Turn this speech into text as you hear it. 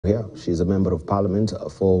Here, she's a member of parliament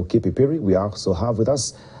for Kipipiri. We also have with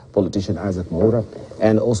us politician Isaac Mwaura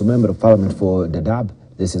and also member of parliament for Dadaab.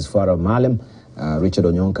 This is Farah Maalim. Richard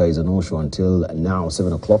Onyonka is on no-show until now,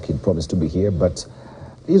 7 o'clock. He promised to be here, but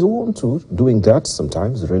he's warm to doing that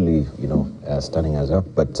sometimes, really, standing us up.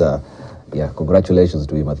 But yeah, congratulations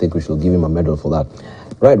to him. I think we should give him a medal for that.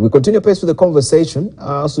 Right, we continue pace with the conversation.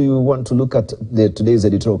 So you want to look at today's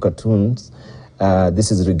editorial cartoons. This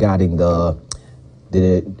is regarding the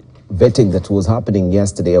vetting that was happening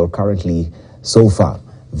yesterday or currently so far.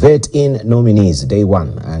 Vet in nominees, day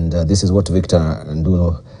one. And this is what Victor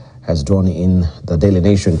Ndulo has drawn in the Daily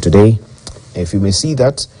Nation today. If you may see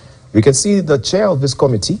that, we can see the chair of this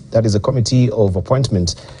committee, that is a committee of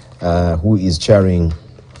appointment, who is chairing,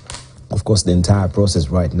 of course, the entire process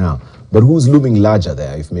right now. But who's looming larger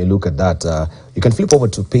there? If you may look at that, you can flip over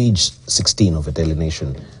to page 16 of the Daily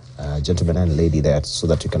Nation, gentleman and lady there, so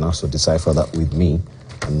that you can also decipher that with me.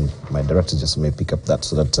 And my director just may pick up that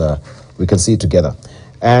so that we can see it together.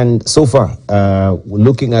 And so far,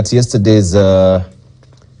 looking at yesterday's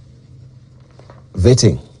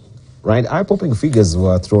vetting, right? Eye-popping figures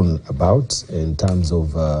were thrown about in terms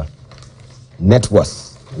of net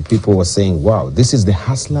worth. And people were saying, wow, this is the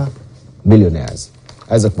hustler millionaires.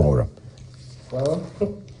 Isaac Mwaura. Well,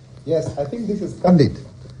 yes, I think this is candid.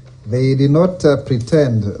 They did not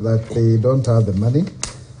pretend that they don't have the money.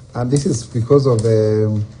 And this is because of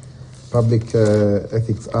the Public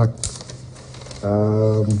Ethics Act.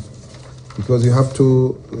 Because you have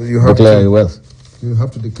to declare your wealth. You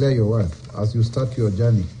have to declare your wealth as you start your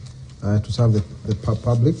journey to serve the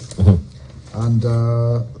public. And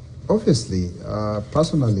obviously,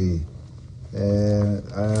 personally,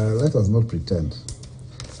 let us not pretend.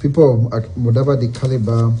 People of Mudavadi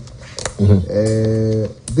caliber,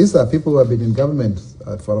 these are people who have been in government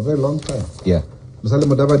for a very long time. Yeah. Musalia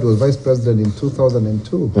Mudavadi was vice president in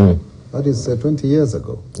 2002. That is 20 years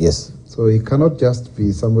ago. Yes. So he cannot just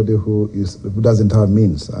be somebody who doesn't have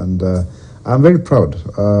means. And I'm very proud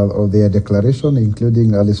of their declaration,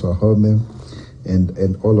 including Alice Wahome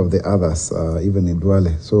and all of the others, even in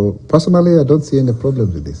Duale. So personally, I don't see any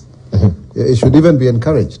problem with this. It should even be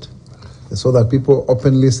encouraged so that people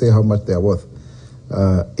openly say how much they are worth.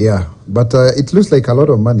 Yeah, but it looks like a lot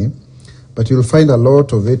of money, but you'll find a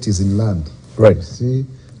lot of it is in land. Right. See,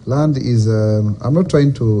 land is, I'm not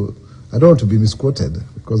trying to, I don't want to be misquoted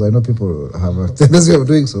because I know people have a tendency of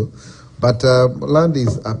doing so, but land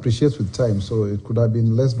appreciates with time, so it could have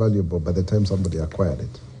been less valuable by the time somebody acquired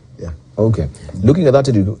it. Yeah. Okay. Looking at that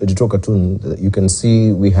editorial cartoon, you can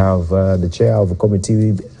see we have the chair of a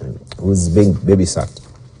committee who's being babysat.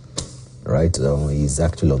 Right? He's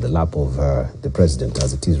actually on the lap of the president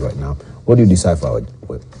as it is right now. What do you decipher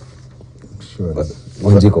with? Sure.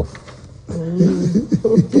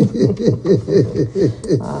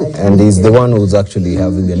 And he's the one who's actually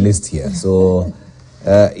having the list here. So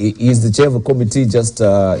is the chair of a committee just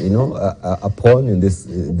a pawn in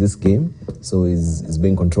this game? So is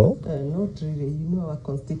being controlled? Not really. Our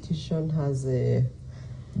constitution has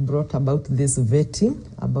brought about this vetting,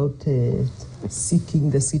 about seeking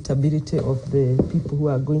the suitability of the people who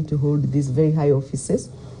are going to hold these very high offices.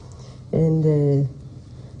 And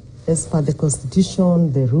as per the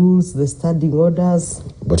constitution, the rules, the standing orders.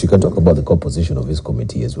 But you can talk about the composition of this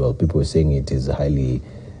committee as well. People are saying it is highly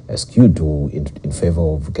skewed in favor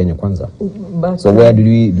of Kenya Kwanza. But, so where do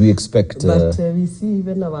we expect? But we see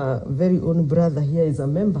even our very own brother here is a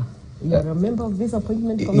member. You are a member of this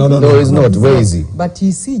appointment committee? No, he's not. Where is he? But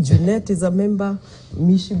you see, Junet is a member,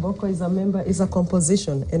 Mishi Boko is a member. It's a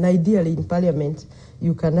composition. And ideally in parliament,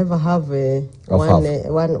 you can never have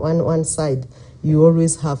one side. You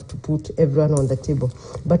always have to put everyone on the table.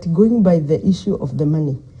 But going by the issue of the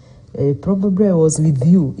money, probably I was with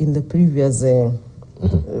you in the previous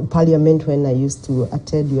parliament when I used to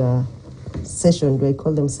attend your session. Do I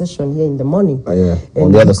call them session here in the morning? Yeah.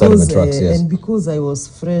 On the other side of the tracks, yes. And because I was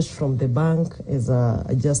fresh from the bank as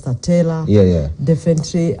just a teller,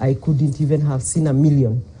 definitely I couldn't even have seen $1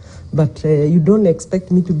 million. But you don't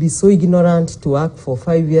expect me to be so ignorant to work for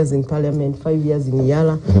 5 years in parliament, 5 years in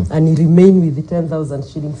Yala, and remain with the 10,000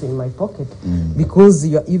 shillings in my pocket. Because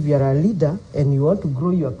if you're a leader and you want to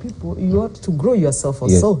grow your people, you ought to grow yourself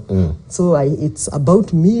also. So it's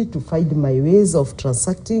about me to find my ways of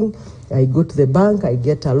transacting. I go to the bank, I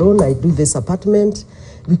get a loan, I do this apartment.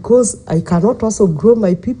 Because I cannot also grow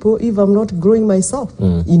my people if I'm not growing myself.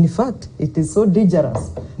 In fact, it is so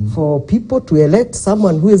dangerous for people to elect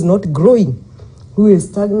someone who is not growing, who is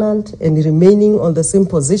stagnant and remaining on the same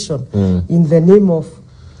position in the name of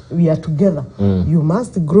we are together. You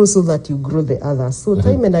must grow so that you grow the others. So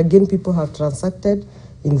time and again people have transacted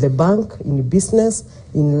in the bank, in business,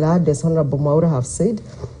 in land, as Honorable Maura have said.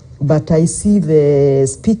 But I see the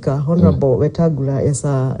speaker, Honorable Wetangula, as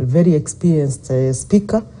a very experienced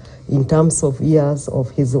speaker in terms of years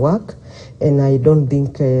of his work, and I don't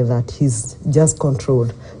think that he's just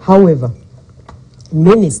controlled. However,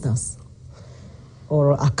 ministers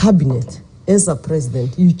or a cabinet, as a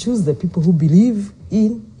president, you choose the people who believe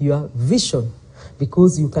in your vision,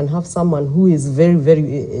 because you can have someone who is very,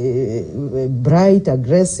 very bright,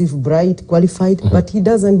 aggressive, bright, qualified, but he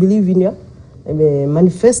doesn't believe in your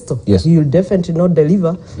manifesto. Yes. He will definitely not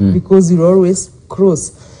deliver because you'll always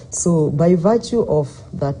cross. So by virtue of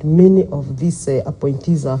that, many of these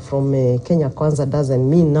appointees are from Kenya Kwanza doesn't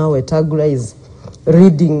mean now Wetangula is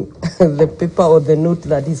reading the paper or the note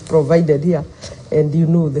that is provided here. And you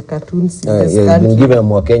know the cartoons in this country. You've been given a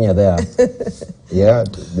Mwakenya there. Yeah,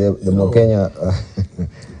 the Mwakenya.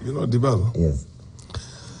 You know, Dibal. Yes.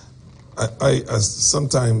 I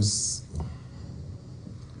sometimes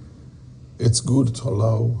it's good to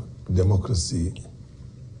allow democracy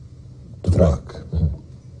to work.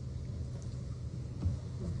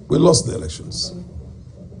 We lost the elections.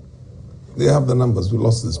 They have the numbers. We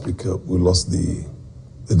lost the speaker. We lost the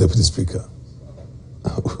deputy speaker.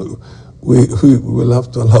 We will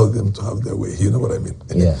have to allow them to have their way. You know what I mean?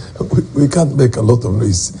 Yeah. We can't make a lot of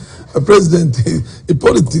noise. A president, in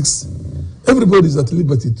politics, everybody is at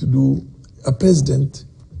liberty to do. A president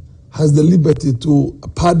has the liberty to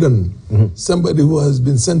pardon somebody who has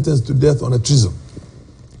been sentenced to death on a treason.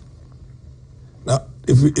 Now,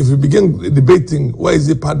 if we begin debating why is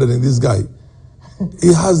he pardoning this guy,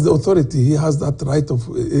 he has the authority. He has that right of.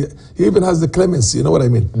 He even has the clemency. You know what I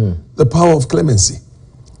mean? The power of clemency.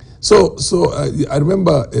 So I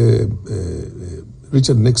remember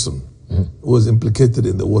Richard Nixon was implicated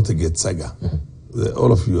in the Watergate saga.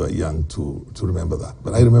 All of you are young to remember that,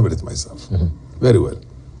 but I remember it myself very well.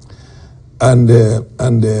 And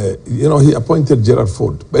you know, he appointed Gerald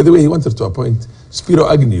Ford. By the way, he wanted to appoint Spiro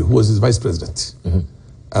Agnew, who was his vice president,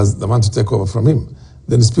 as the man to take over from him.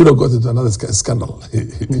 Then Spiro got into another scandal.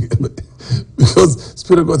 Because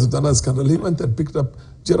Spiro got into another scandal, he went and picked up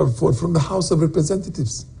Gerald Ford from the House of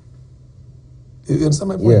Representatives. You understand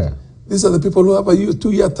my point? Yeah. These are the people who have a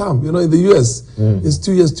 2-year term. You know, in the US, it's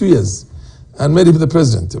 2 years. And made him the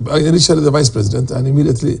president. Initially the vice president, and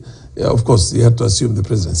immediately, of course, he had to assume the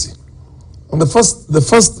presidency. And the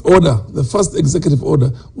first executive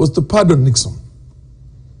order was to pardon Nixon.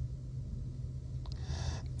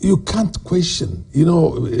 You can't question, you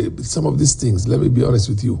know, some of these things. Let me be honest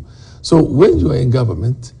with you. So when you are in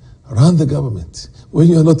government, run the government. When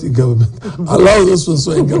you're not in government, allow those ones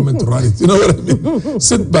who are in government to run it. You know what I mean?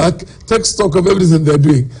 Sit back, take stock of everything they're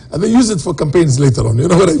doing, and then use it for campaigns later on. You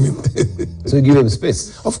know what I mean? So you give them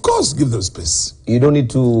space? Of course, give them space. You don't need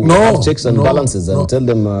to have checks and balances and tell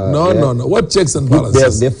them... No. What checks and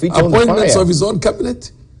balances? Their feet Appointments of his own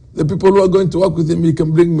cabinet. The people who are going to work with him, he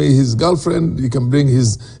can bring his girlfriend, he can bring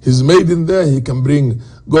his maid in there, he can bring,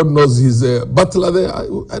 God knows, his butler there.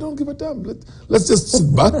 I don't give a damn. Let's just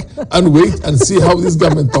sit back and wait and see how this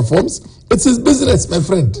government performs. It's his business, my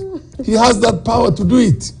friend. He has that power to do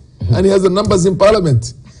it. And he has the numbers in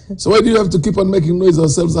parliament. So why do you have to keep on making noise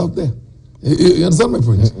ourselves out there? You understand my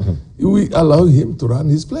point? We allow him to run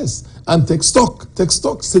his place and take stock,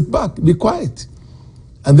 sit back, be quiet.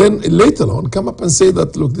 And then later on, come up and say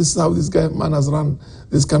that, look, this is how this man has run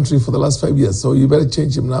this country for the last 5 years, so you better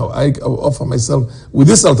change him now. I offer myself with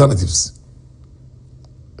these alternatives.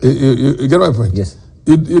 You get my point? Yes.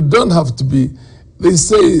 You don't have to be... They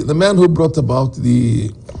say the man who brought about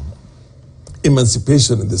the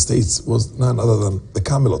emancipation in the States was none other than the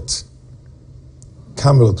Camelot.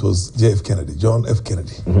 Camelot was J.F. Kennedy, John F.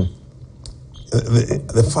 Kennedy.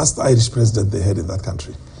 The first Irish president they had in that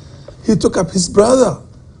country. He took up his brother,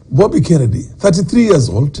 Bobby Kennedy, 33 years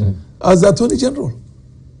old, as the Attorney General.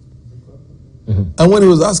 And when he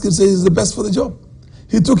was asked, he said he's the best for the job.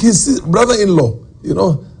 He took his brother-in-law, you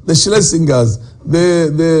know, the Schlesingers,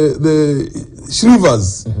 the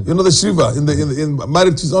Shrivers, you know, the Shriver,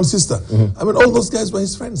 married to his own sister. I mean, all those guys were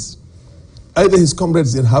his friends. Either his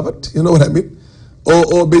comrades in Harvard, you know what I mean?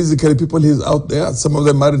 Or basically people he's out there, some of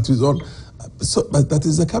them married to his own. So, but that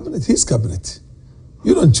is the cabinet, his cabinet.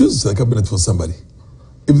 You don't choose a cabinet for somebody.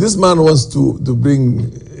 If this man wants to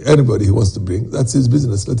bring anybody he wants to bring, that's his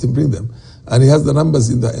business. Let him bring them. And he has the numbers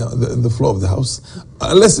in the floor of the House.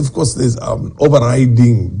 Unless, of course, there's an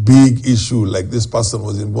overriding big issue, like this person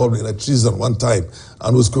was involved in a treason one time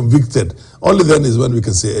and was convicted. Only then is when we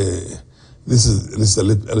can say, hey, this is a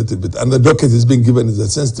little bit. And the docket is being given is a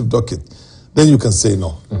sensitive docket. Then you can say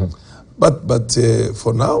no. But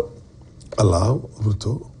for now, allow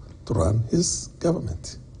Ruto to run his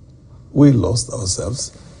government. We lost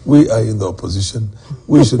ourselves. We are in the opposition.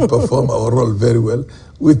 We should perform our role very well.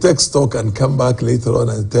 We take stock and come back later on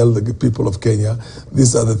and tell the people of Kenya,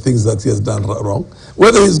 these are the things that he has done wrong.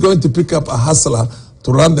 Whether he's going to pick up a hustler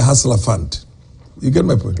to run the hustler fund. You get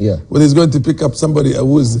my point? Yeah. Whether he's going to pick up somebody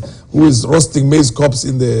who is roasting maize cobs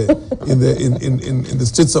in the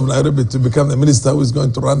streets of Nairobi to become the minister who is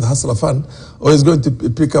going to run the hustler fund, or he's going to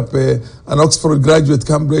pick up an Oxford graduate,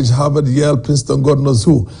 Cambridge, Harvard, Yale, Princeton, God knows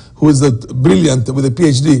who is brilliant with a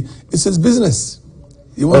PhD. It's his business.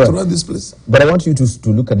 You want to run this place? But I want you to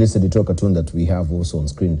look at this editorial cartoon that we have also on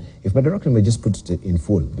screen. If my director may just put it in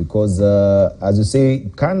full, because as you say,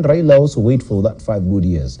 can Raila also wait for that 5 good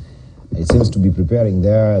years? It seems to be preparing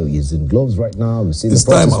there. He's in gloves right now. We've seen the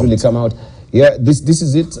process really come out. Yeah, this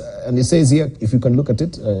is it. And it says here, if you can look at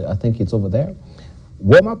it, I think it's over there.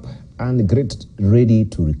 Warm up and get ready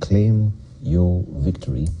to reclaim your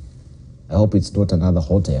victory. I hope it's not another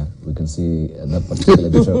hot air. We can see that particular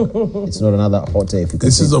edition. It's not another hot air. If you can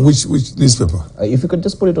this is on which newspaper? If you could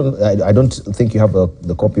just put it on, I don't think you have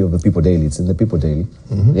the copy of the People Daily. It's in the People Daily.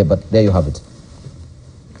 Yeah, but there you have it.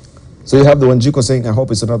 So you have the Wanjiko saying, I hope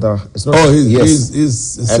it's another. It's not. Oh,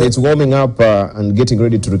 he's and it's warming up and getting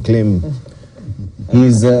ready to reclaim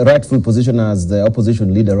his rightful position as the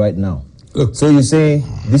opposition leader right now. Look, so you say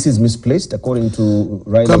this is misplaced according to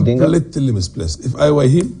Raila Odinga? Completely misplaced. If I were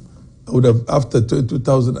him, I would have, after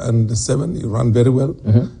 2007, he ran very well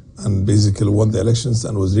and basically won the elections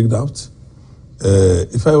and was rigged out.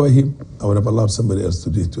 If I were him, I would have allowed somebody else to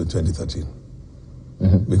do it in 2013.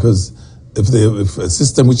 Because if a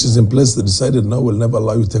system which is in place, they decided, no, we'll never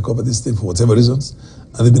allow you to take over this thing for whatever reasons,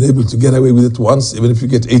 and they've been able to get away with it once, even if you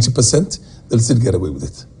get 80%, they'll still get away with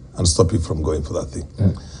it and stop you from going for that thing.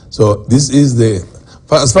 So this is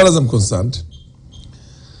as far as I'm concerned,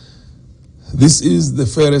 this is the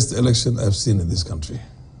fairest election I've seen in this country.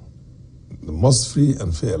 The most free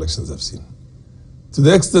and fair elections I've seen. To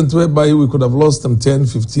the extent whereby we could have lost them 10,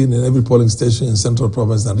 15 in every polling station in Central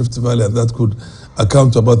Province and Rift Valley, and that could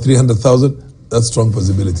account to about 300,000, that strong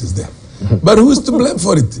possibility is there. But who is to blame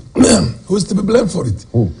for it? Who is to be blamed for it?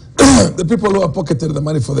 The people who have pocketed the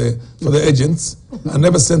money for the agents and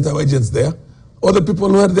never sent our agents there, or the people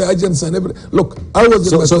who had the agents and everything. Look, I was...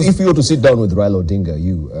 So if you were to sit down with Raila Odinga,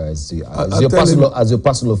 you, as your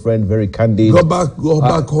personal friend, very candid... Go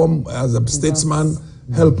back home as a statesman,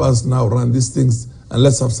 help us now run these things, and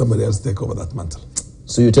let's have somebody else take over that mantle.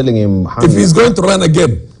 So you're telling him... If he's going to run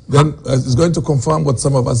again, then he's going to confirm what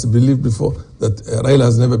some of us believed before, that Raila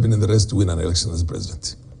has never been in the race to win an election as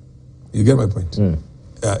president. You get my point?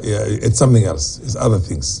 It's something else. It's other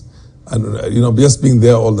things. And, just being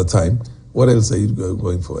there all the time, what else are you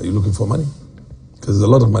going for? Are you looking for money? Because there's a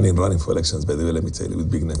lot of money in running for elections, by the way, let me tell you, with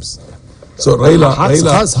big names. So Raila...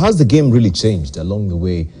 Has the game really changed along the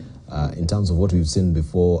way in terms of what we've seen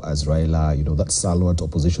before as Raila, that stalwart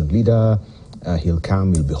opposition leader? He'll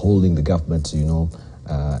come, he'll be holding the government,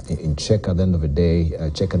 in check at the end of the day,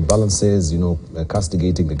 check and balances,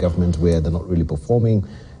 castigating the government where they're not really performing.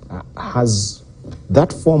 Has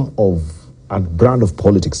that form of and brand of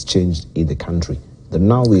politics changed in the country? That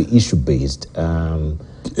now we're issue-based. No.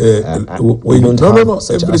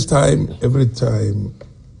 Every time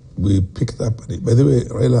we picked up, by the way,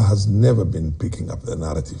 Raila has never been picking up the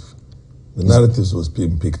narrative. The narratives was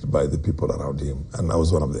being picked by the people around him, and I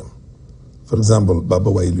was one of them. For example, Baba,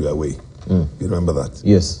 while you were away, you remember that?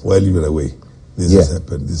 Yes. While you were away, this has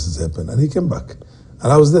happened, and he came back.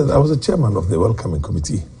 And I was there, I was the chairman of the welcoming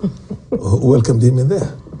committee who welcomed him in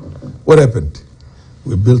there. What happened?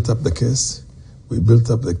 We built up the case.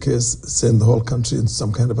 Sent the whole country into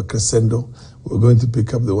some kind of a crescendo. We're going to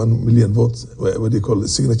pick up the 1 million votes, what do you call it,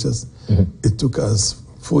 signatures. It took us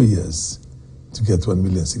 4 years to get 1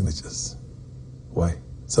 million signatures. Why?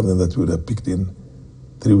 Something that we would have picked in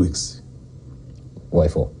 3 weeks. Why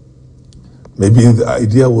 4? Maybe the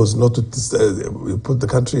idea was not to put the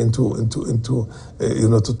country into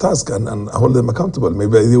to task and hold them accountable.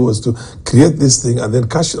 Maybe the idea was to create this thing and then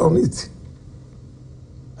cash on it.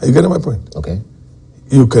 Are you getting my point? Okay.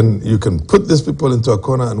 You can put these people into a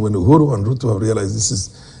corner, and when Uhuru and Ruto have realized this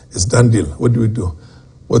is done deal, what do we do?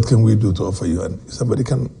 What can we do to offer you? And somebody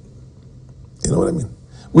can, you know what I mean?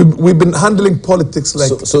 We've been handling politics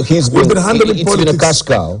like... So he's been handling politics. It's been a cash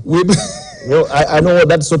cow. I know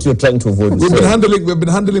that's what you're trying to avoid. We've been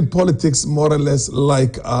handling politics more or less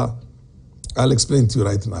like, I'll explain to you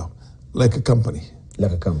right now, like a company.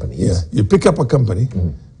 Like a company, yes. Yeah. You pick up a company,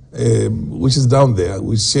 which is down there,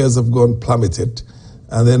 which shares have gone plummeted,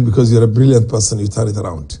 and then because you're a brilliant person, you turn it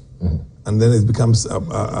around. And then it becomes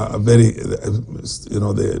a very,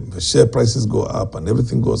 the share prices go up and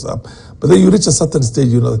everything goes up. But then you reach a certain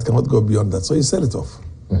stage, that cannot go beyond that. So you sell it off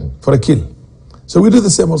for a kill. So we do the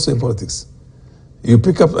same also in politics. You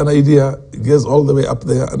pick up an idea, it goes all the way up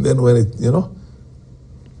there, and then when it,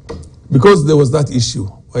 because there was that issue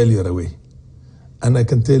while you're away. And I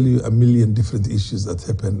can tell you a million different issues that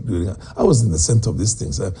happened during. I was in the center of these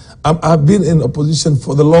things. I've been in opposition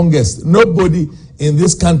for the longest. Nobody in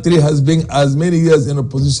this country has been as many years in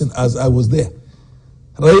opposition as I was there.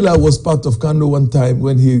 Raila was part of KANU one time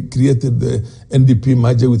when he created the NDP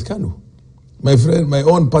merger with KANU. My friend, my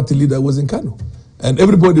own party leader was in KANU. And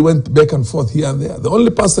everybody went back and forth here and there. The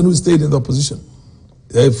only person who stayed in the opposition,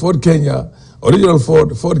 Ford Kenya, original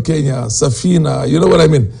Ford Kenya, Safina, you know what I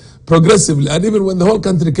mean? Progressively, and even when the whole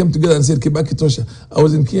country came together and said Kibaki Tosha, I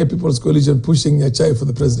was in Kenya People's Coalition pushing Nyachai for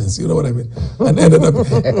the presidency. You know what I mean? And ended up.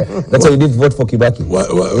 That's why you didn't vote for Kibaki.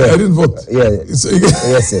 I didn't vote. Yeah. So,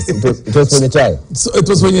 yes. It was for Nyachai. So it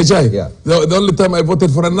was for Nyachai. Yeah. The only time I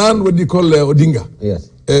voted for a non, what do you call Odinga?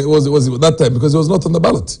 Yes. It was that time because it was not on the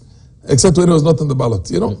ballot. Except when it was not on the ballot,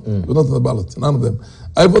 It was not on the ballot, none of them.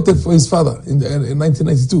 I voted for his father in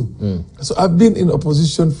 1992. So I've been in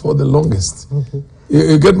opposition for the longest.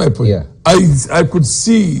 You get my point? Yeah. I could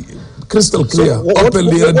see crystal clear,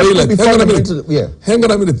 openly in daylight. Hang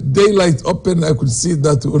on a minute. Daylight open, I could see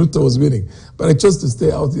that Ruto was winning. But I chose to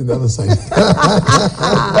stay out in the other side.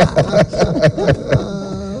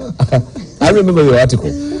 I remember your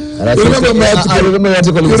article. I remember my article. I remember your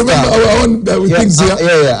article. You remember our own things here?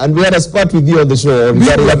 Yeah. And we had a spot with you on the show.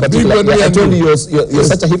 I told you you're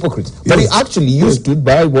such a hypocrite. But actually, you stood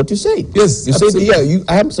by what you said. Yes. You said,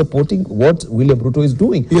 I am supporting what William Ruto is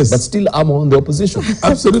doing. Yes. But still, I'm on the opposition.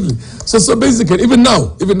 Absolutely. So basically, even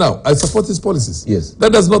now, I support his policies. Yes.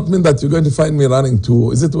 That does not mean that you're going to find me running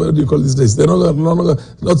to, is it, what do you call these days? They're no longer,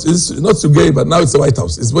 it's not to gay, but now it's the White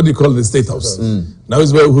House. It's what do you call the State House. Now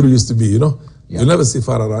it's where Uhuru used to be, You'll never see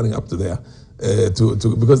Farah running up to there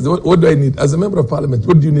because what do I need as a member of parliament?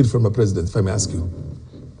 What do you need from a president? If I may ask you,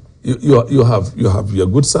 you have your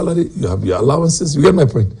good salary, you have your allowances. You get my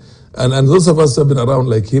point. And those of us who have been around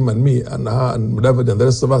like him and me and David and the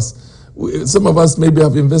rest of us, some of us maybe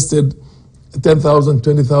have invested 10,000,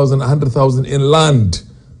 20,000, 100,000 in land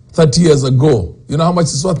 30 years ago. You know how much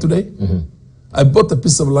it's worth today? I bought a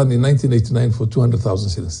piece of land in 1989 for 200,000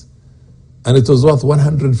 shillings. And it was worth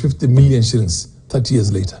 150 million shillings 30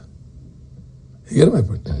 years later. You get my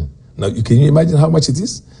point? Now, can you imagine how much it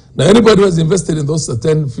is? Now, anybody who has invested in those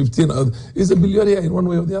 10, 15, is a billionaire in one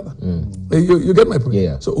way or the other. You get my point?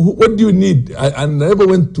 Yeah. So what do you need? I never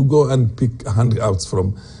went to go and pick handouts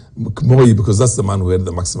from Moi because that's the man who had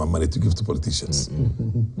the maximum money to give to politicians.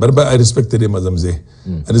 But I respected him as Mzee.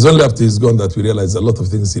 And it's only after he's gone that we realized a lot of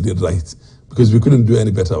things he did right because we couldn't do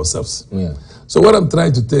any better ourselves. Yeah. So what I'm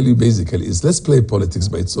trying to tell you basically is let's play politics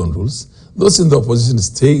by its own rules. Those in the opposition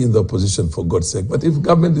stay in the opposition for God's sake. But if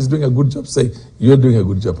government is doing a good job, say you're doing a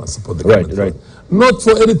good job and support the government. Right. Not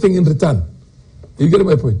for anything in return. You get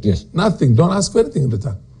my point? Yes. Nothing. Don't ask for anything in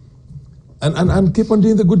return. And keep on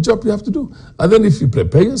doing the good job you have to do. And then if you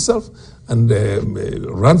prepare yourself and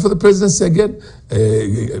run for the presidency again,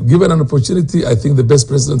 given an opportunity, I think the best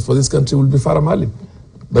president for this country will be Farah Maalim.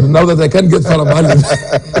 But now that I can't get Farah Maalim,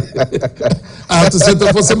 I have to settle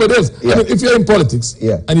for somebody else. I mean, if you're in politics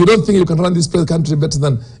and you don't think you can run this country better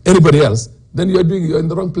than anybody else, then you're in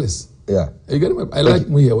the wrong place. Yeah. You get it? I like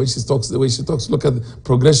Muia when she talks, the way she talks. Look at the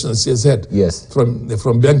progression she has had. Yes. From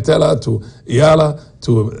Biangtela to Iala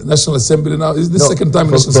to National Assembly now. Is this second time?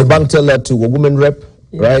 From Biangtela to a woman rep,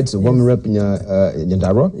 right? A woman rep in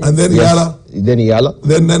Nyandarua. And then Iala. Then Iala.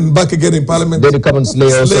 Then back again in Parliament. Then you come and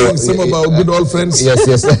slay also. Some of our good old friends.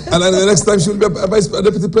 Yes. And then the next time she will be a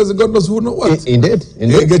deputy president. God knows who, know what. Indeed.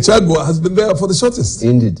 Gachagua has been there for the shortest.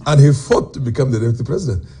 Indeed. And he fought to become the deputy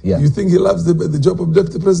president. Yeah. You think he loves the job of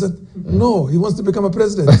deputy president? No, he wants to become a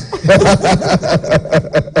president.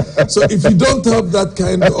 So if you don't have that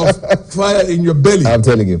kind of fire in your belly, I'm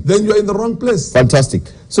telling you, then you're in the wrong place. Fantastic.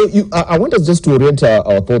 So I want us just to orient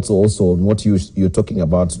our thoughts also on what you're talking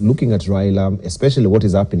about, looking at Raila, especially what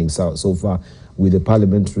is happening so far with the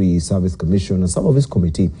Parliamentary Service Commission and some of his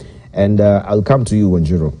committee. And I'll come to you,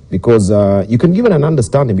 Wanjiru, because you can give an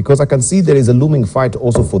understanding, because I can see there is a looming fight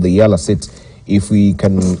also for the Yala seat. If we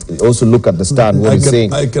can also look at the stand, what he's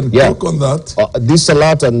saying. I can talk on that. This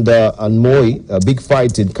Salat and Moi, a big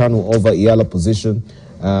fight in Kanu over Yala position.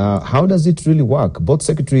 How does it really work? Both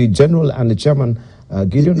Secretary General and the Chairman,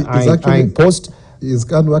 Gideon, eyeing post. Is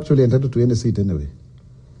Kanu actually entitled to any seat anyway?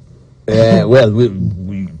 Well,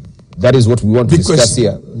 that is what we want to discuss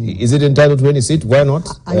here. Is it entitled to any seat? Why not?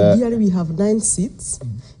 Ideally, we have 9 seats.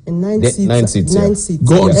 9 seats. 9 seats. 9 seats.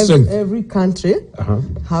 Go on strength. Every country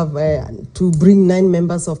have to bring 9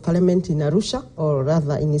 members of parliament in Arusha, or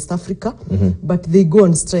rather in East Africa, but they go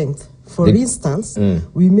on strength. For instance,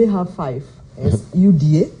 we may have 5 as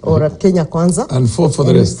UDA or Kenya Kwanza, and 4 for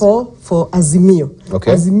the rest. 4 for Azimio.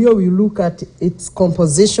 Okay. Azimio will look at its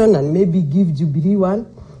composition and maybe give Jubilee 1.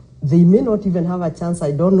 They may not even have a chance,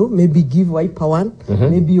 I don't know. Maybe give Wiper 1,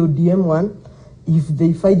 maybe ODM 1. If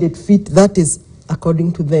they find it fit, that is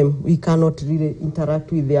according to them. We cannot really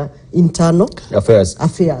interact with their internal affairs.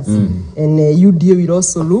 And UDA will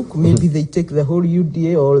also look, maybe they take the whole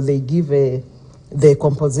UDA or they give the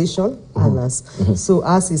composition, others. So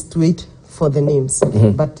us is to wait for the names.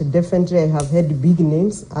 But definitely I have heard big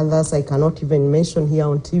names, others I cannot even mention here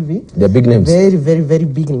on TV. They're big names. Very, very, very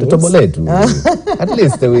big names. At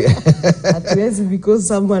least at least because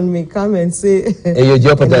someone may come and say, hey, you're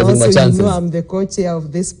jeopardizing my chances. You know, I'm the co-chair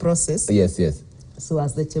of this process. Yes, yes. So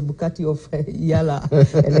as the Chebukati of Yala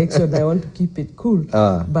election, I want to keep it cool.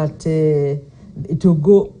 But it will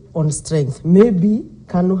go on strength. Maybe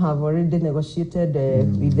Kanu have already negotiated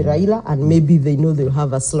with Raila, and maybe they know they'll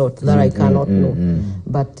have a slot. That I cannot know.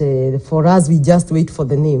 But for us, we just wait for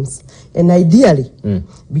the names. And ideally,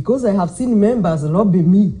 because I have seen members lobby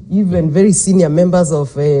me, even very senior members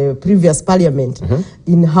of previous parliament,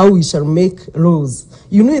 in how we shall make laws.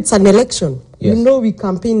 You know, it's an election. Yes. You know, we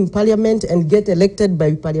campaign in parliament and get elected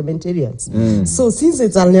by parliamentarians. So since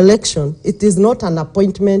it's an election, it is not an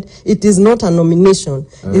appointment, it is not a nomination,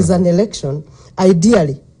 it's an election.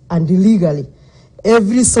 Ideally and legally,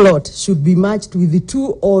 every slot should be matched with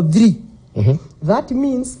 2 or 3. That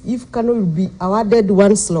means if Kano will be awarded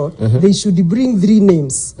 1 slot, they should bring 3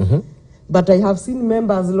 names. But I have seen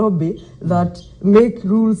members lobby that make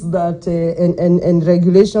rules that and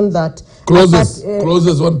regulation that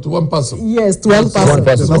closes one to one person. Yes, to one person.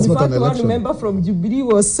 That's In not fact, an one election. member from Jubilee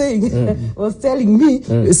was saying, was telling me,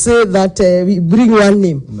 say that we bring 1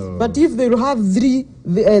 name. No. But if they will have 3,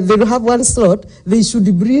 they will have 1 slot, they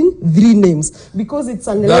should bring 3 names because it's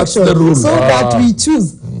an That's election. the rule. So that we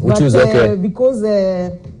choose. We choose, okay. Because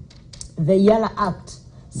the Yala Act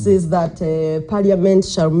says that Parliament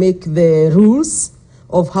shall make the rules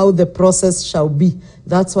of how the process shall be.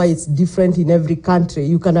 That's why it's different in every country.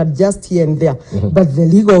 You can adjust here and there. But the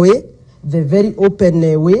legal way, the very open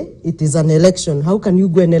way, it is an election. How can you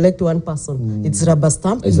go and elect 1 person? It's rubber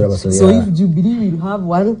stamp. So if Jubilee will have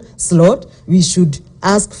 1 slot, we should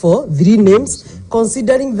ask for 3 names,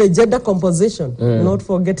 considering the gender composition, not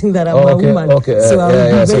forgetting that I'm a woman.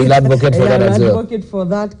 So so you'll advocate for that as well. Advocate for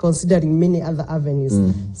that, considering many other avenues.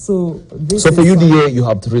 So for UDA, you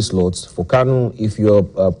have 3 slots. For KANU, if you're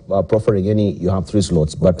proffering any, you have 3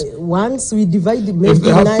 slots. But once we divide, if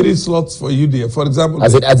they have 3 slots for UDA, for example,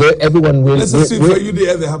 everyone will. Let's assume for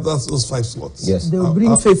UDA they have those 5 slots. Yes, they'll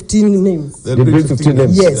bring 15 names. They'll bring 15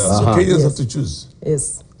 names. Yes. So Kenyans have to choose.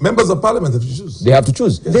 Yes. Members of parliament have to choose. They have to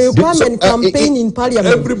choose. They will come and campaign in parliament.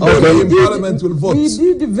 Everybody in parliament will vote. We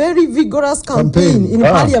did a very vigorous campaign in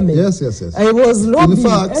parliament. Yes, yes, yes. I was lobbying In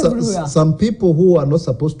fact, everywhere. some people who are not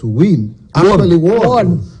supposed to win actually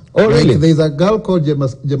won. Oh, really? There's a girl called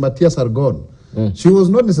Jematia Sargon. She was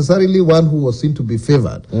not necessarily one who was seen to be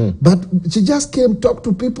favored, but she just came, talk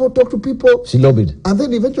to people. She lobbied. And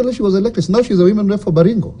then eventually she was elected. Now she's a women rep for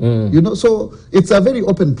Baringo. You know, so it's a very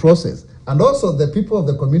open process. And also the people of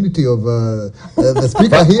the community of the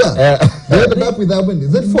speaker here, they ended up with how many?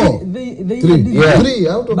 Is it 4? They 3. had 3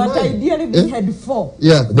 out of 9. But ideally they had 4.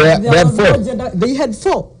 Yeah, they had 4. They had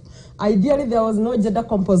 4. Ideally, there was no gender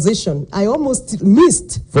composition. I almost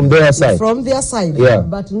missed from their side. From their side. Yeah.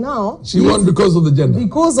 But now she won because of the gender.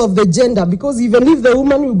 Because of the gender. Because even if the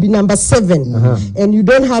woman will be number 7 and you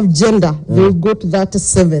don't have gender, they'll go to that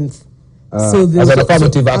 7th. So as an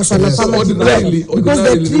affirmative action. Because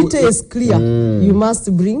the treaty is clear. You must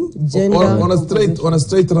bring gender. On a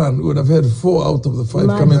straight run, we would have had 4 out of the 5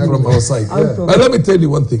 coming from our side. But let me tell you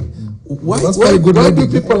one thing. Why do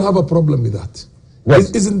people have a problem with that?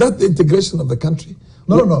 Isn't that the integration of the country?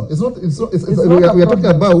 No. It's not. We are talking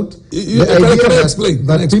about the idea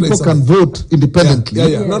that people can vote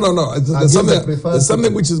independently. No. There's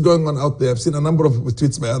something which is going on out there. I've seen a number of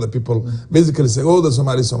tweets by other people basically saying, oh, the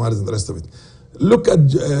Somalis and the rest of it. Look at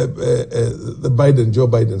Joe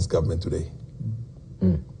Biden's government today.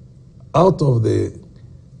 Out of the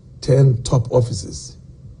 10 top offices,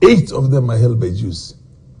 8 of them are held by Jews.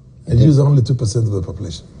 And Jews are only 2% of the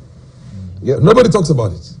population. Yeah. Nobody talks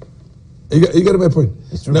about it. You get my point?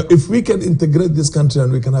 Now, if we can integrate this country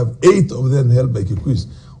and we can have 8 of them held by Kikuyus,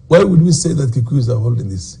 why would we say that Kikuyus are holding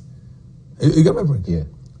this? You get my point? Yeah.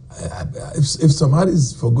 If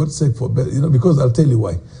Somalis, for God's sake, because I'll tell you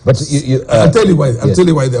why. But I'll tell you why. I'll tell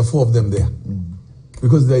you why there are 4 of them there.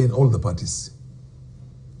 Because they're in all the parties.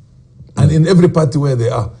 And in every party where they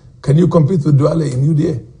are, can you compete with Duale in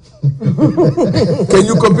UDA? Can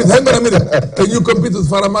you compete? Hang on a minute. Can you compete with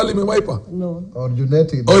Farah Maalim in Wiper? No. Or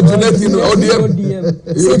Junet in ODM.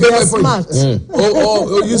 You get my point.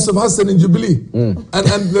 Or Yusuf Hassan in Jubilee. And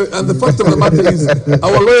the fact of the matter is,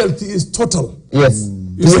 our loyalty is total. Yes.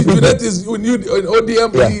 You see, Junet is in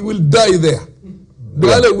ODM. He will die there.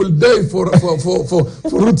 Duale will die for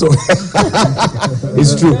Ruto.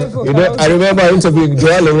 It's true. I remember interviewing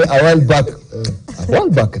Duale a while back.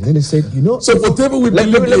 And then he said, so whatever we let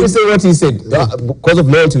me say what he said. Because of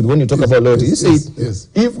loyalty, when you talk about loyalty, he said,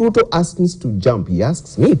 if Ruto asks to jump, he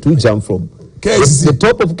asks me to jump from the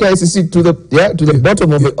top of KICC to the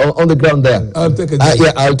bottom of on the ground there. I'll take a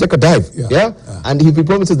dive. I'll take a dive. And if he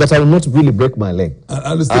promises that I will not really break my leg,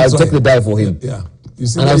 I'll take the dive for him. You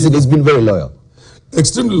see, and I've said he's been very loyal.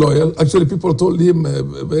 Extremely loyal. Actually, people told him,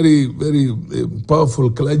 very, very powerful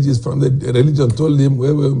clergies from the religion told him,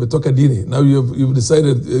 now you've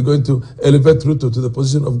decided you're going to elevate Ruto to the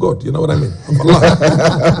position of God. You know what I mean? Of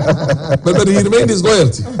Allah. but he remained his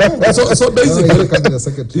loyalty. So basically,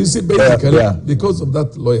 you see, because of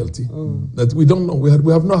that loyalty, that we don't know, we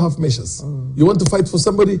have no half measures. You want to fight for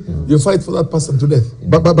somebody, you fight for that person to death.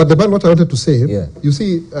 But what I wanted to say, you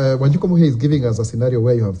see, Wanjiku here is giving us a scenario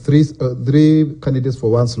where you have three candidates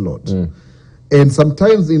for one slot. And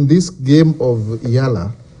sometimes in this game of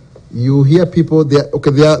Yala, you hear people,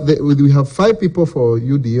 we have 5 people for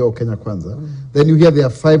UDA or Kenya Kwanza, then you hear there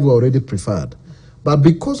are 5 who are already preferred. But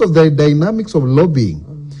because of the dynamics of lobbying,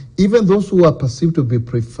 even those who are perceived to be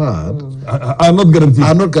preferred are not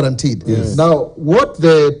guaranteed. Yes. Now, what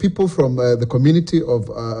the people from the community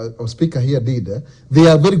of Speaker here did, they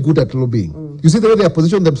are very good at lobbying. You see the way they have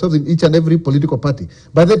positioned themselves in each and every political party.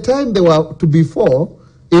 By the time they were to be 4,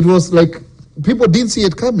 it was like people didn't see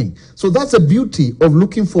it coming. So that's the beauty of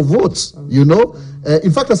looking for votes,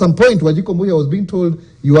 In fact, at some point, Wanjiku Muya was being told,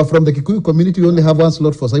 you are from the Kikuyu community, you only have 1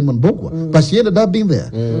 slot for Simon Bogwa. But she ended up being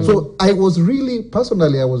there. So I was really,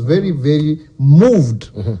 personally, I was very, very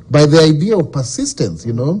moved by the idea of persistence,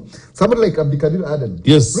 Somebody like Abdikadir Aden.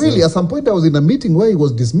 Yes. Really, at some point I was in a meeting where he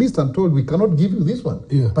was dismissed and told, we cannot give you this one.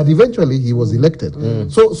 But eventually he was elected.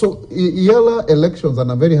 So Yala elections,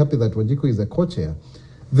 and I'm very happy that Wanjiku is a co-chair,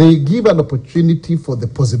 they give an opportunity for the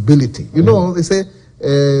possibility. They say,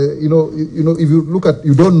 if you look at,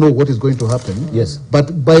 you don't know what is going to happen. Yes.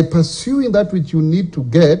 But by pursuing that which you need to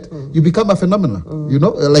get, you become a phenomenon.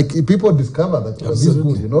 Like people discover that this is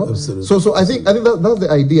good. Absolutely. So I think that's the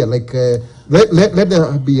idea. Like let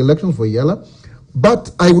there be elections for Yala,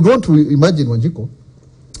 but I would want to imagine Wanjiku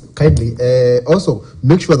kindly also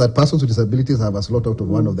make sure that persons with disabilities have a slot out of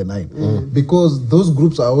 1 of the 9, because those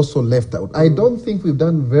groups are also left out. I don't think we've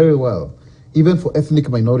done very well, even for ethnic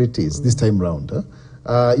minorities this time round.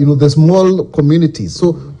 The small communities.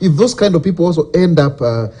 So if those kind of people also end up,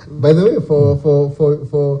 by the way,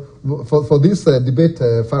 for this debate,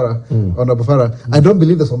 Farah, Honorable Farah, I don't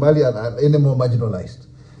believe the Somali are any more marginalized.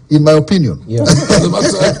 In my opinion. They're not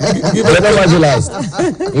marginalized.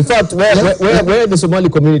 In fact, where the Somali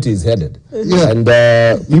community is headed, and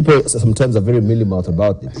people sometimes are very mealy-mouthed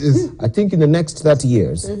about it. I think in the next 30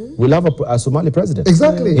 years, we'll have a Somali president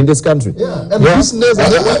in this country. And business.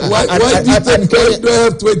 Why do I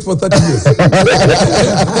have to wait for 30 years?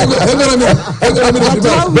 Hang on a minute.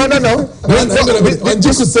 No.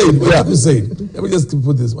 Wanjiku said, let me just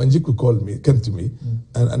put this. Wanjiku came to me,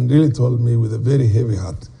 and really told me with a very heavy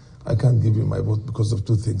heart, I can't give you my vote because of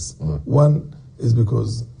 2 things. One is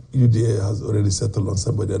because UDA has already settled on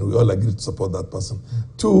somebody and we all agree to support that person.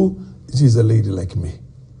 2, she's a lady like me.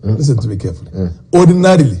 Listen to me carefully.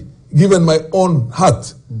 Ordinarily, given my own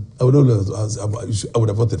heart, I would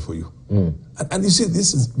have voted for you. And you see,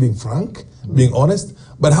 this is being frank, being honest.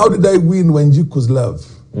 But how did I win Wanjiku's love?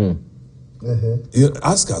 You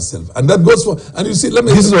ask ourselves, and that goes for. And you see,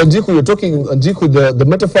 this is Wanjiku. You're talking Wanjiku, the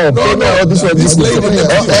metaphor of Kenya, or this lady.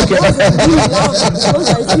 Okay. I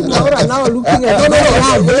see Laura now looking at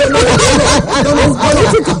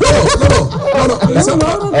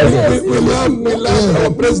We love our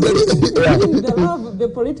president. The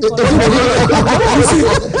political.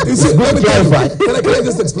 You see, can I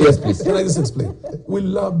just explain? Yes, please. Can I just explain? We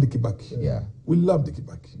love the Kibaki. We love the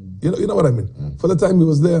Kibaki. You know what I mean? For the time he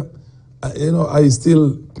was there. I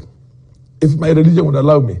still, if my religion would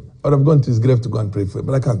allow me, I would have gone to his grave to go and pray for him.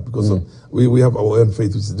 But I can't because we have our own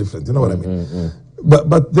faith, which is different. You know what I mean?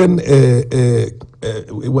 But then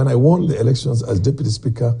when I won the elections as Deputy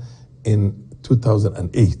Speaker in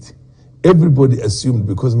 2008, everybody assumed,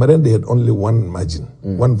 because Marende had only one margin,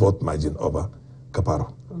 one vote margin over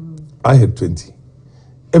Kaparo. I had 20.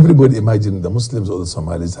 Everybody imagined the Muslims or the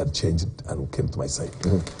Somalis had changed and came to my side.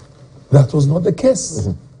 That was not the case.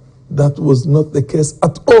 That was not the case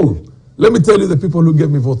at all. Let me tell you the people who gave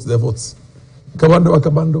me votes, their votes. Kabando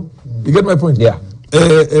Akabando. You get my point? Yeah.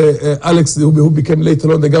 Alex, who became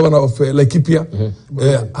later on the governor of Laikipia.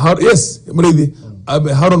 Yes, Mridi.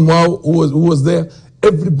 Harun Mwau, who was there.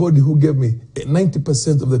 Everybody who gave me,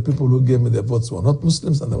 90% of the people who gave me their votes were not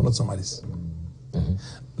Muslims and they were not Somalis.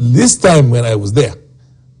 This time when I was there,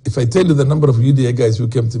 if I tell you the number of UDA guys who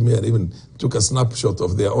came to me and even took a snapshot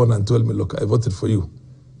of their own and told me, look, I voted for you,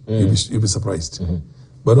 you'll be surprised.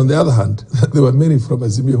 But on the other hand, there were many from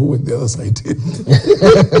Azimio who went the other side.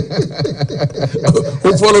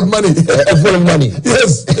 Who followed money. Followed money.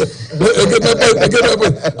 Yes. I get my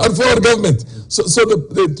point. And followed government. So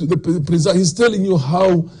the president, he's telling you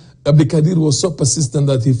how Abdikadir was so persistent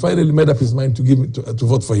that he finally made up his mind to to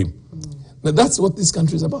vote for him. Now that's what this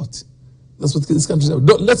country is about. That's what this country is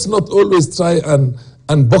about. Let's not always try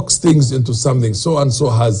and box things into something. So and so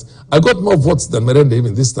has. I got more votes than Merende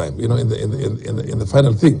even this time. You know, in the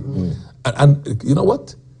final thing. And you know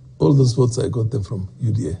what? All those votes I got them from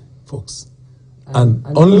UDA folks. And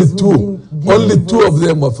only two of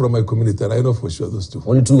them were from my community, and I know for sure those two.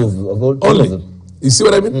 Only two of all. Only. Them. You see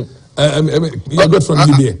what I mean? I got from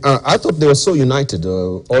UDA. I thought they were so united.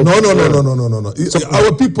 No. So,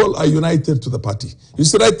 our people are united to the party. You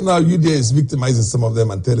see, right now, UDA is victimizing some of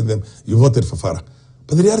them and telling them, you voted for Farah.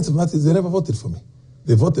 But the reality of the matter is they never voted for me.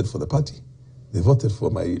 They voted for the party. They voted for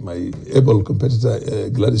my able competitor,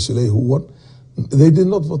 Gladys Shuley, who won. They did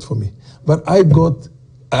not vote for me. But I got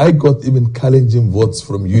even Kalenjin votes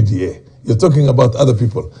from UDA. You're talking about other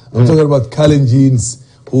people. I'm talking about Kalenjins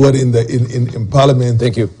who were in parliament.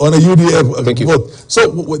 Thank you. On a UDA vote.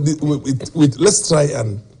 So let's try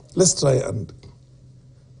and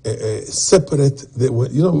separate the.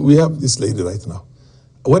 You know, we have this lady right now.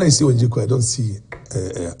 When I see Wanjiku, I don't see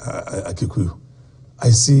a Kikuyu.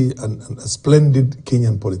 I see a splendid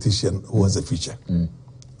Kenyan politician who has a future, and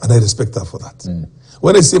I respect her for that.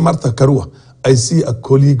 When I see Martha Karua, I see a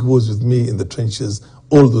colleague who was with me in the trenches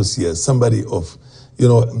all those years, somebody of,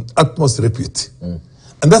 utmost repute.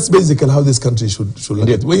 And that's basically how this country should look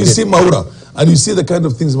at it. When you see Maura, and you see the kind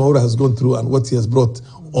of things Maura has gone through and what he has brought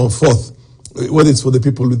on forth, whether it's for the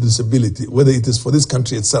people with disability, whether it is for this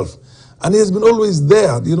country itself. And he has been always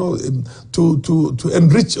there, to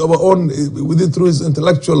enrich our own, through his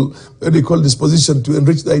intellectual, disposition, to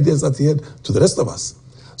enrich the ideas that he had to the rest of us.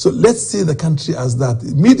 So let's see the country as that.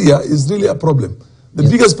 Media is really a problem. The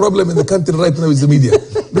biggest problem in the country right now is the media.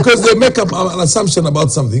 Because they make up an assumption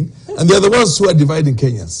about something, and they're the ones who are dividing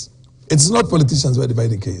Kenyans. It's not politicians who are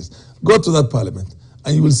dividing Kenyans. Go to that parliament,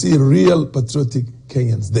 and you will see real patriotic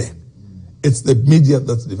Kenyans there. It's the media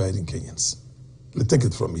that's dividing Kenyans. Take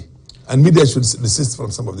it from me. And media should desist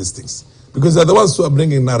from some of these things. Because they're the ones who are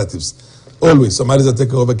bringing narratives. Always, Somalis are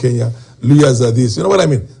taking over Kenya, Luyas are this. You know what I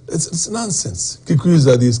mean? It's nonsense. Kikuyus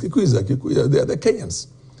are this, Kikuyus are Kikuyu. They're Kenyans.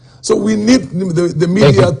 So we need the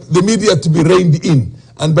media to be reined in.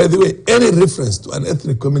 And by the way, any reference to an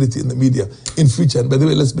ethnic community in the media in future, and by the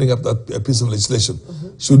way, let's bring up that piece of legislation,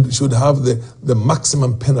 should have the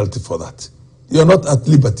maximum penalty for that. You're not at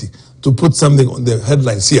liberty to put something on the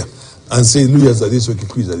headlines here and say Luyas are this or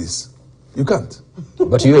Kikuyus are this. You can't.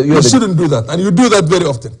 But you shouldn't do that, and you do that very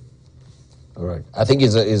often. All right. I think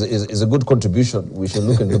it's a good contribution we should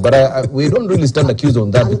look into. But we don't really stand accused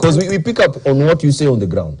on that because we pick up on what you say on the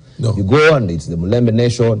ground. No. You go and it's the Mulembe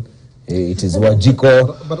Nation, it is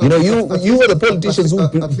Wajiko. But you were the politicians who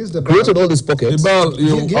created all these pockets.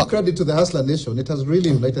 Give credit to the Hustler Nation. It has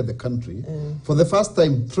really united the country. For the first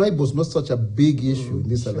time, tribe was not such a big issue in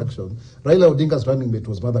this election. Raila Odinga's running mate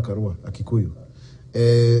was Martha Karua, a Kikuyu.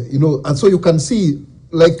 And so you can see,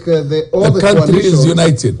 like all the country is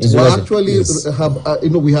united. Actually, yes.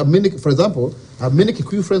 We have many. For example, I have many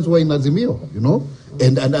Kikuyu friends who are in Azimio.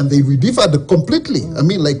 And we differed completely. I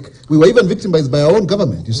mean, like we were even victimized by our own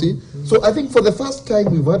government. You see. So I think for the first time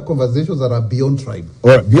we've had conversations that are beyond tribe.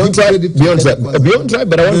 All right, beyond tribe.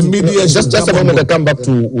 But I want just a moment to come back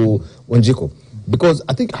to Wanjiku. Because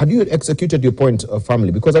I think, had you executed your point,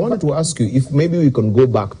 family? Because I wanted to ask you if maybe we can go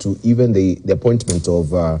back to even the appointment of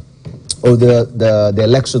the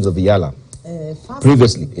elections of Yala.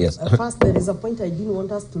 Previously, yes. First, there is a point I didn't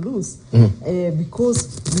want us to lose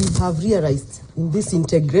because we have realized in this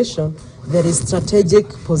integration there is strategic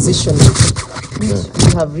positioning, which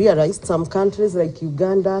we have realized some countries like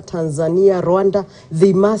Uganda, Tanzania, Rwanda,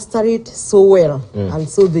 they master it so well, and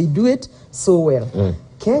so they do it so well.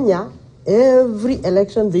 Kenya Every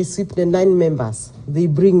election, they sweep the 9 members. They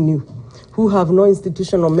bring new, who have no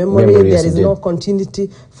institutional memory. There is no continuity.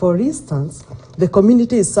 For instance, the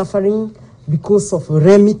community is suffering because of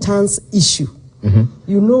remittance issue.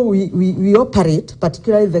 You know, we operate,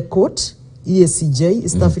 particularly the court, EACJ,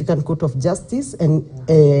 East African Court of Justice, and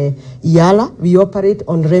IALA, we operate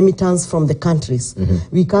on remittance from the countries.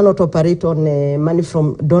 We cannot operate on money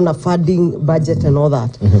from donor funding, budget, and all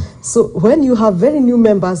that. So when you have very new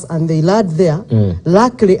members and they land there,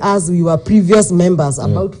 luckily as we were previous members,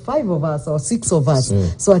 about 5 of us or 6 of us,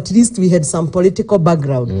 so at least we had some political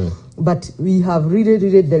background. But we have really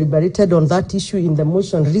deliberated on that issue in the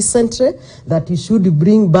motion recently, that we should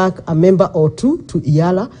bring back a member or 2 to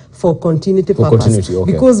IALA for continuity purpose.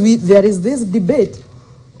 Because there is this debate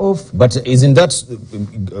of... But isn't that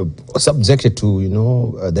subjected to, you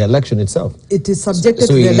know, the election itself? It is subjected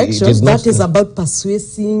to the election. That is about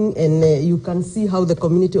persuading, and you can see how the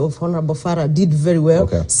community of Honorable Farah did very well.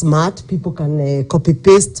 Smart, people can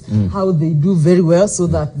copy-paste how they do very well, so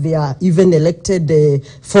that they are even elected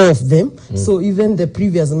 4 of them. So even the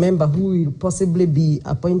previous member who will possibly be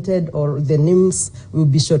appointed, or the names will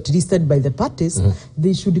be shortlisted by the parties,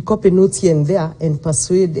 they should copy notes here and there and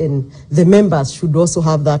persuade, and the members should also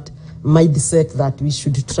have that mindset that we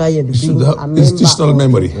should try and bring a member institutional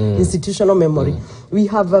memory. Institutional memory. We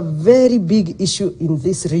have a very big issue in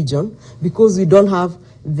this region because we don't have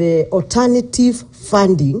the alternative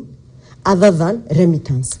funding other than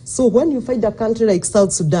remittance. So when you find a country like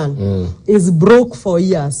South Sudan is broke for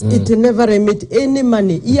years, it never remit any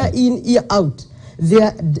money, year in, year out.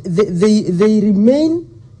 They remain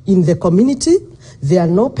in the community. There are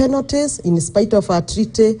no penalties, in spite of our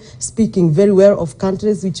treaty speaking very well of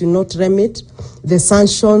countries which will not remit, the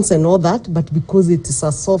sanctions and all that, but because it is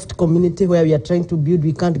a soft community where we are trying to build,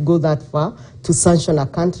 we can't go that far to sanction a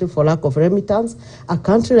country for lack of remittance. A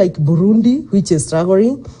country like Burundi, which is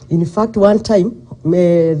struggling, in fact, one time,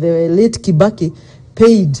 the late Kibaki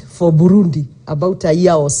paid for Burundi about a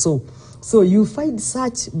year or so. So you find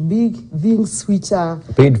such big things which are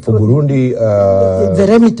paid for Burundi. The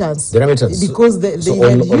remittance. The remittance. Because they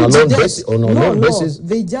on a loan basis. On a loan basis.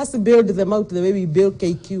 They just bailed them out the way we bail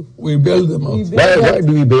KQ. We bail them out. Why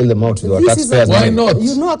do we bail them out to our taxpayers? Why not?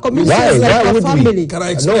 You know, a community is like a family. Can I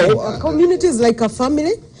explain? No, a community is like a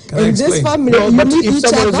family. In this family, but if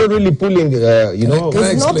someone is not really pulling, you know,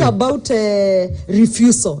 it's not about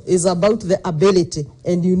refusal. It's about the ability,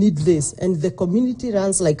 and you need this. And the community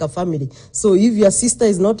runs like a family. So if your sister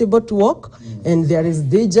is not able to walk, and there is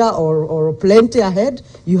danger or plenty ahead,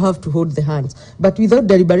 you have to hold the hands. But without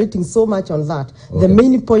deliberating so much on that, the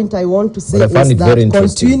main point I want to say is that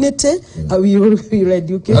continuity. We will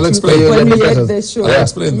educate you when we end the show. I'll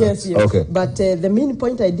explain that. Yes. Okay. But the main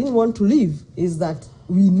point I didn't want to leave is that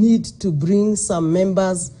we need to bring some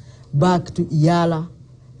members back to IALA,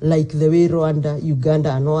 like the way Rwanda,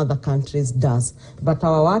 Uganda, and all other countries does. But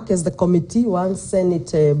our work as the committee, once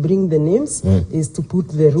Senate bring the names, is to put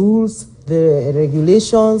the rules, the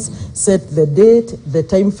regulations, set the date, the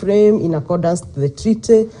time frame in accordance to the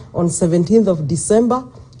treaty. On 17th of December,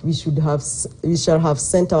 we shall have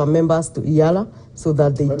sent our members to IALA so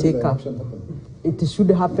that they take up. It should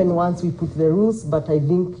happen once we put the rules, but I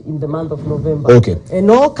think in the month of November. Okay. And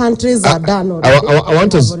all countries are done already. I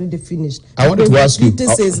want to already finished. I wanted to ask you. It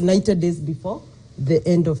says 90 days before the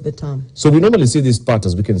end of the term. So we normally see this part,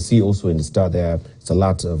 as we can see also in the star there,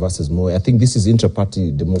 Salat versus Moy. I think this is inter-party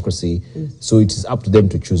democracy, so it is up to them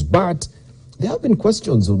to choose. But there have been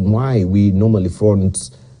questions on why we normally front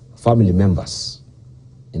family members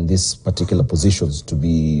in these particular positions to be,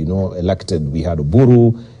 you know, elected. We had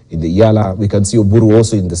Oburu in the IALA. We can see Oburu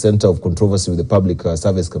also in the center of controversy with the Public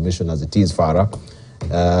Service Commission as it is Farah.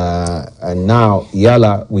 And now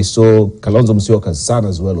IALA, we saw Kalonzo Musyoka's son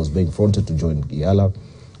as well was being fronted to join IALA.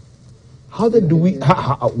 How then do we,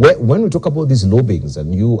 when we talk about these lobbyings,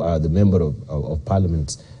 and you are the member of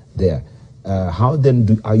parliament there, how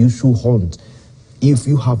then are you shoehorned if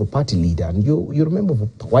you have a party leader and you remember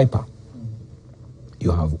Wiper,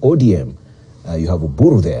 you have ODM, you have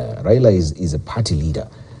Oburu there, Raila is a party leader.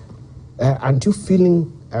 Aren't you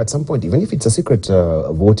feeling at some point, even if it's a secret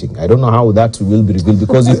voting, I don't know how that will be revealed,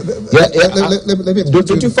 because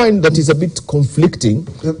don't you find that it's a bit conflicting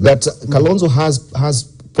that Kalonzo has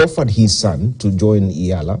proffered his son to join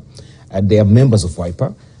IALA, and they are members of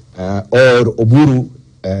Wiper, or Oburu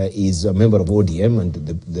is a member of ODM, and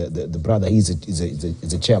the brother is a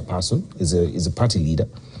chairperson, is a party leader.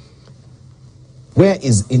 Where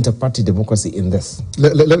is inter-party democracy in this?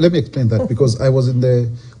 Let me explain that, because I was in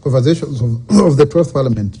the conversations of the 12th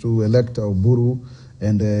Parliament to elect Oburu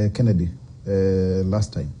and Kennedy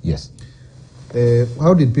last time. Yes.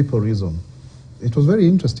 how did people reason? It was very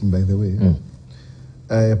interesting, by the way.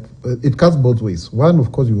 It cuts both ways. One,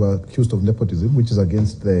 of course, you were accused of nepotism, which is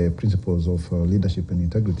against the principles of leadership and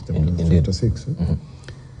integrity, chapter 6.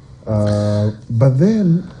 But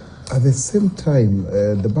then, at the same time,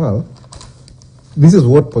 the bar, this is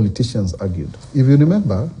what politicians argued. If you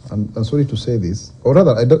remember, I'm sorry to say this, or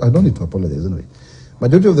rather, I don't need to apologize anyway.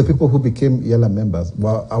 Majority of the people who became Yala members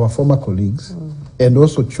were our former colleagues and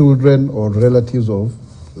also children or relatives of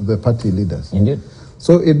the party leaders. Indeed.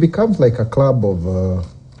 So it becomes like a club of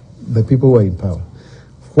the people who are in power.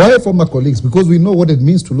 Why former colleagues? Because we know what it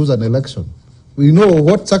means to lose an election. We know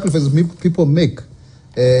what sacrifices people make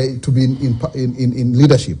to be in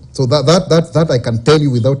leadership. So that I can tell you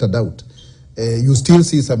without a doubt. You still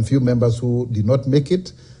see some few members who did not make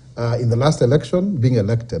it in the last election being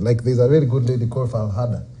elected. Like there's a very good lady called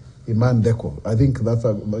Farah Iman Deko. I think that's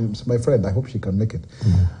my friend. I hope she can make it.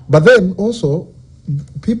 But then also,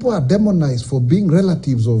 people are demonized for being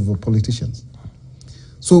relatives of politicians.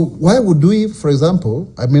 So why would we, for example,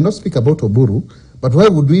 I may not speak about Oburu, but why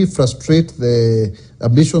would we frustrate the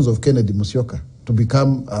ambitions of Kennedy Musyoka to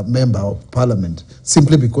become a member of parliament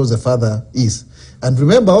simply because the father is? And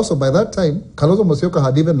remember also by that time, Kalonzo Musyoka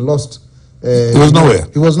had even lost. He was nowhere.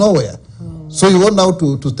 He was nowhere. So you want now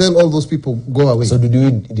to tell all those people go away. So did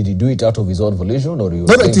he do it out of his own volition, or you?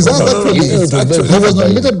 No, it is us actually. He was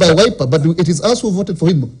nominated by Wiper, but it is us who voted for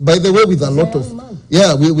him. By the way, with a lot of he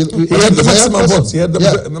had the maximum votes. He had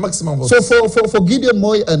the maximum votes. So for Gideon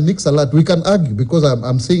Moy and Nick Salat, we can argue because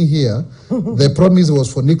I'm saying here the promise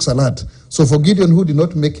was for Nick Salat. So for Gideon, who did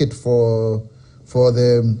not make it for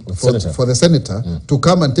the senator to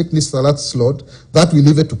come and take Nick Salat's slot, that we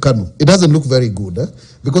leave it to Kanu. It doesn't look very good.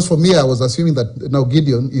 Because for me, I was assuming that now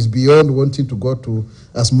Gideon is beyond wanting to go to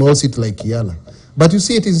a small seat like Yala. But you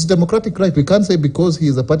see, it is his democratic right. We can't say because he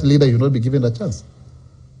is a party leader, he will not be given a chance.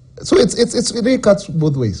 So it really cuts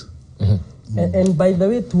both ways. And by the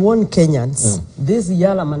way, to warn Kenyans, this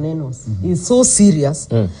Yala Manenos is so serious.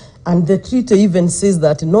 And the treaty even says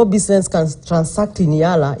that no business can transact in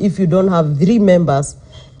Yala if you don't have 3 members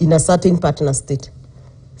in a certain partner state.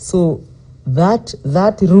 So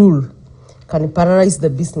that rule can paralyze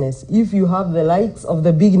the business. If you have the likes of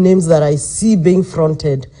the big names that I see being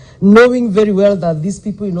fronted, knowing very well that these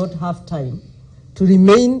people will not have time to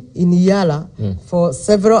remain in Yala for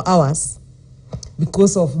several hours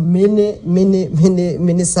because of many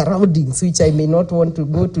surroundings, which I may not want to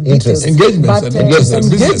go to details.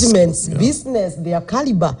 Engagements, business, their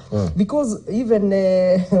caliber. Because even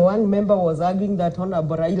one member was arguing that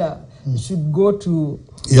Honorable Raila should go to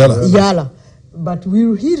Yala. But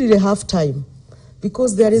will he really have time?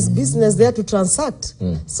 Because there is business there to transact.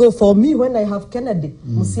 So for me, when I have Kennedy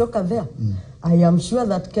Musyoka there, I am sure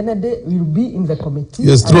that Kennedy will be in the committee.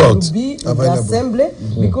 Yes, throughout. Will be in the assembly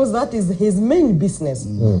because that is his main business.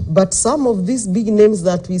 But some of these big names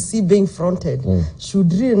that we see being fronted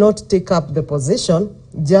should really not take up the position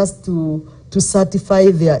just to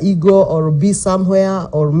satisfy their ego or be somewhere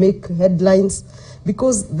or make headlines,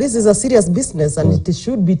 because this is a serious business and it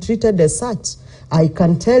should be treated as such. I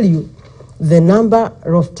can tell you the number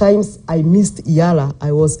of times I missed Yala.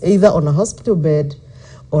 I was either on a hospital bed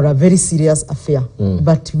or a very serious affair.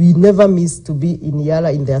 But we never miss to be in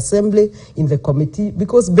Yala, in the assembly, in the committee,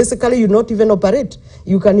 because basically you not even operate.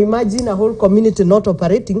 You can imagine a whole community not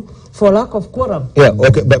operating for lack of quorum. Yeah,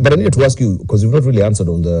 okay, but I needed to ask you, because you've not really answered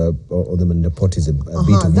on the nepotism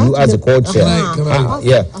bit of you as a co-chair.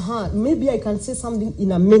 Maybe I can say something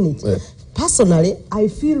in a minute. Personally, I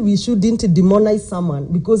feel we shouldn't demonize someone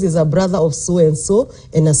because he's a brother of so-and-so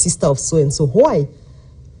and a sister of so-and-so. Why?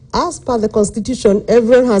 As per the Constitution,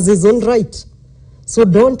 everyone has his own right. So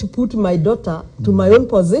don't put my daughter to my own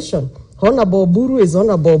possession. Honorable Oburu is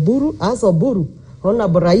Honorable Oburu as Oburu.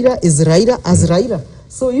 Honorable Raila is Raila as Raila.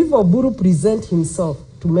 So if Oburu presents himself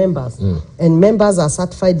to members and members are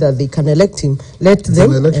certified that they can elect him, let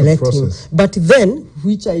them elect him. But then,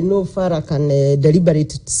 which I know Farah can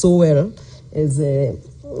deliberate it so well, as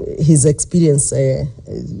his experience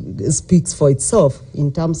speaks for itself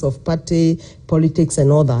in terms of party politics and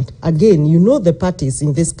all that. Again, you know the parties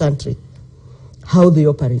in this country, how they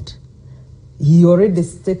operate. He already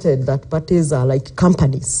stated that parties are like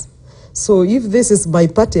companies. So if this is my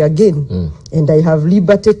party again, and I have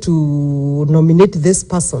liberty to nominate this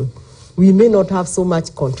person, we may not have so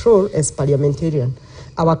much control as parliamentarian.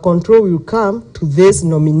 Our control will come to this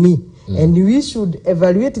nominee, and we should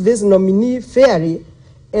evaluate this nominee fairly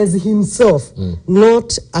as himself,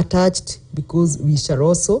 not attached, because we shall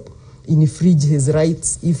also infringe his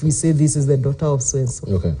rights if we say this is the daughter of so-and-so.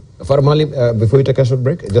 Okay. Farah Maalim, before you take a short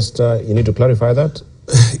break, just you need to clarify that.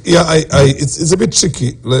 Yeah, it's a bit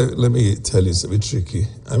tricky. Let me tell you, it's a bit tricky.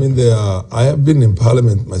 I mean, I have been in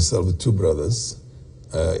parliament myself with two brothers.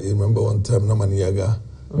 You remember one time Norman Yaga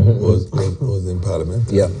was in parliament,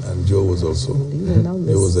 and Joe was also.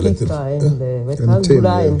 He was elected. And Tim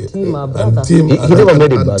are brothers. He never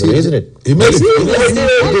made it, by the way, isn't it? He made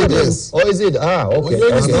it. Yes. Oh, is it? Ah, okay.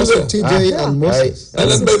 TJ and Moses. And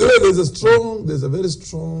then, by the way, there's a very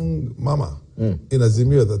strong mama in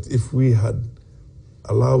Azimio that if we had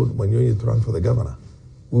allowed Wanyonyi to run for the governor,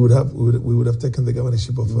 we would have taken the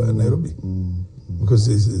governorship of Nairobi, because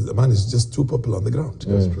the man is just too popular on the ground.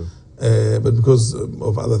 That's true. But because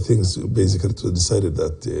of other things, basically, it was decided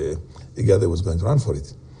that Igade was going to run for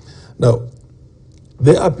it. Now,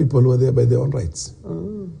 there are people who are there by their own rights.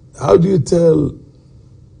 How do you tell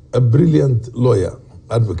a brilliant lawyer,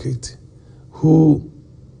 advocate, who,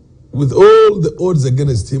 with all the odds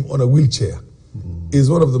against him, on a wheelchair, is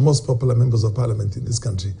one of the most popular members of parliament in this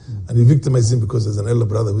country, and you victimize him because there's an elder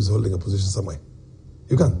brother who's holding a position somewhere?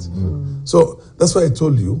 You can't. So that's why I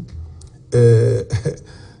told you,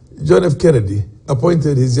 John F. Kennedy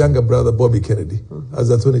appointed his younger brother, Bobby Kennedy, as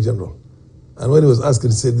Attorney General. And when he was asked,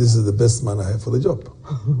 he said, "This is the best man I have for the job."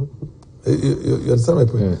 You understand my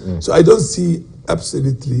point? So I don't see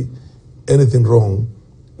absolutely anything wrong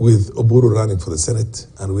with Oburu running for the Senate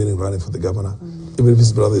and running for the governor, even if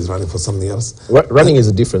his brother is running for something else. Running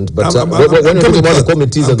is different, but when you're talking about the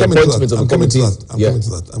committees and the appointments of the committees,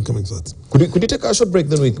 I'm coming to that. Could you take a short break,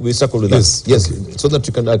 then we circle with that? Yes, okay. So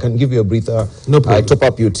that I can give you a breather. No problem. I top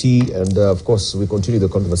up your tea, and of course we continue the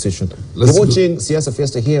conversation. We're watching Siasa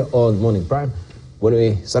Fiesta here on Morning Prime. When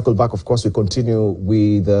we circle back, of course, we continue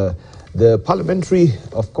with the parliamentary,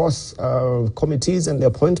 of course, committees and the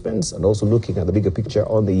appointments, and also looking at the bigger picture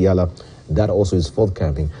on the Yala. That also is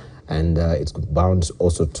forthcoming, and it's bound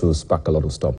also to spark a lot of stuff.